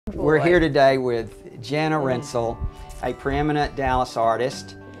We're here today with Jana Rentzel, a preeminent Dallas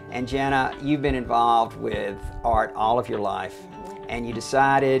artist. And Jana, you've been involved with art all of your life, and you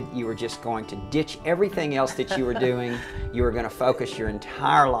decided you were just going to ditch everything else that you were doing. You were going to focus your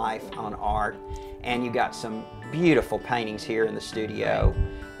entire life on art, and you got some beautiful paintings here in the studio.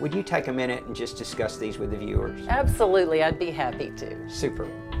 Would you take a minute and just discuss these with the viewers? Absolutely, I'd be happy to. Super.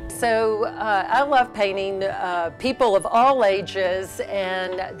 So I love painting people of all ages,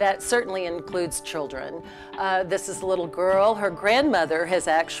 and that certainly includes children. This is a little girl. Her grandmother has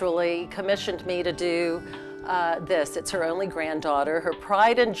actually commissioned me to do this. It's her only granddaughter, her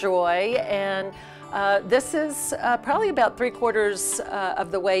pride and joy, and this is probably about 3/4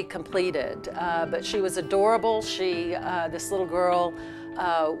 of the way completed. But she was adorable. This little girl,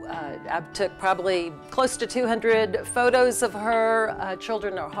 I took probably close to 200 photos of her.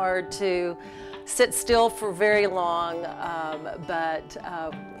 Children are hard to sit still for very long, but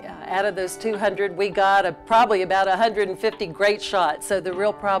out of those 200, we got probably about 150 great shots. So the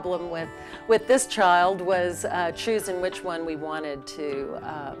real problem with this child was choosing which one we wanted to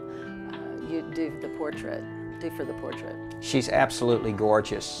do for the portrait. She's absolutely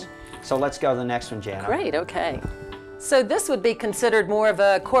gorgeous. So let's go to the next one, Jana. Great, okay. So this would be considered more of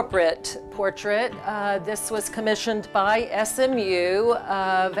a corporate portrait. This was commissioned by SMU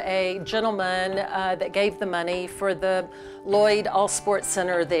of a gentleman that gave the money for the Lloyd All Sports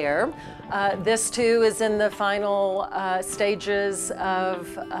Center there. This too is in the final stages of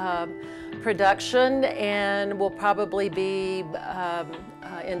production and will probably be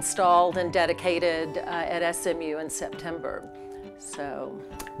installed and dedicated at SMU in September. So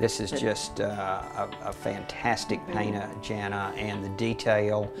this is just a fantastic painter, Jana, and the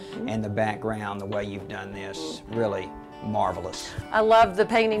detail and the background, the way you've done this, really marvelous. I love the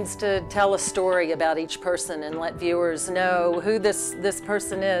paintings to tell a story about each person and let viewers know who this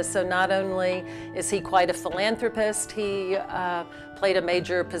person is. So not only is he quite a philanthropist, he played a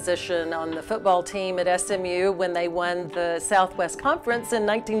major position on the football team at SMU when they won the Southwest Conference in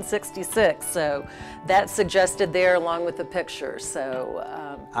 1966. So that's suggested there along with the picture. So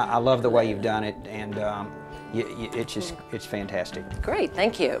I love the way you've done it, and it's fantastic. Great,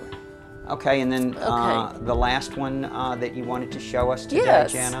 thank you. Okay, and then the last one that you wanted to show us today,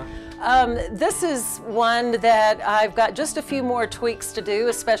 yes. Jana? This is one that I've got just a few more tweaks to do,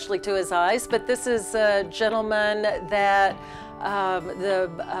 especially to his eyes, but this is a gentleman that the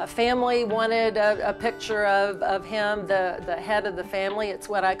family wanted a picture of him, the head of the family. It's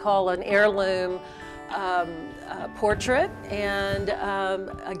what I call an heirloom portrait, and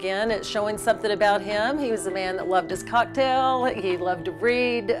again, it's showing something about him. He was a man that loved his cocktail, he loved to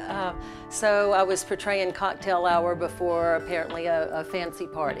read, so I was portraying cocktail hour before apparently a fancy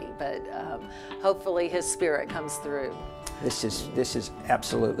party, but hopefully his spirit comes through. This is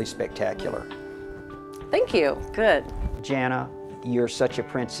absolutely spectacular. Thank you, good. Jana, you're such a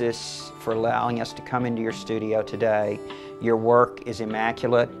princess for allowing us to come into your studio today. Your work is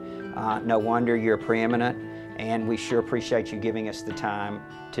immaculate. No wonder you're preeminent, and we sure appreciate you giving us the time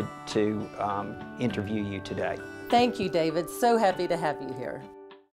to interview you today. Thank you, David. So happy to have you here.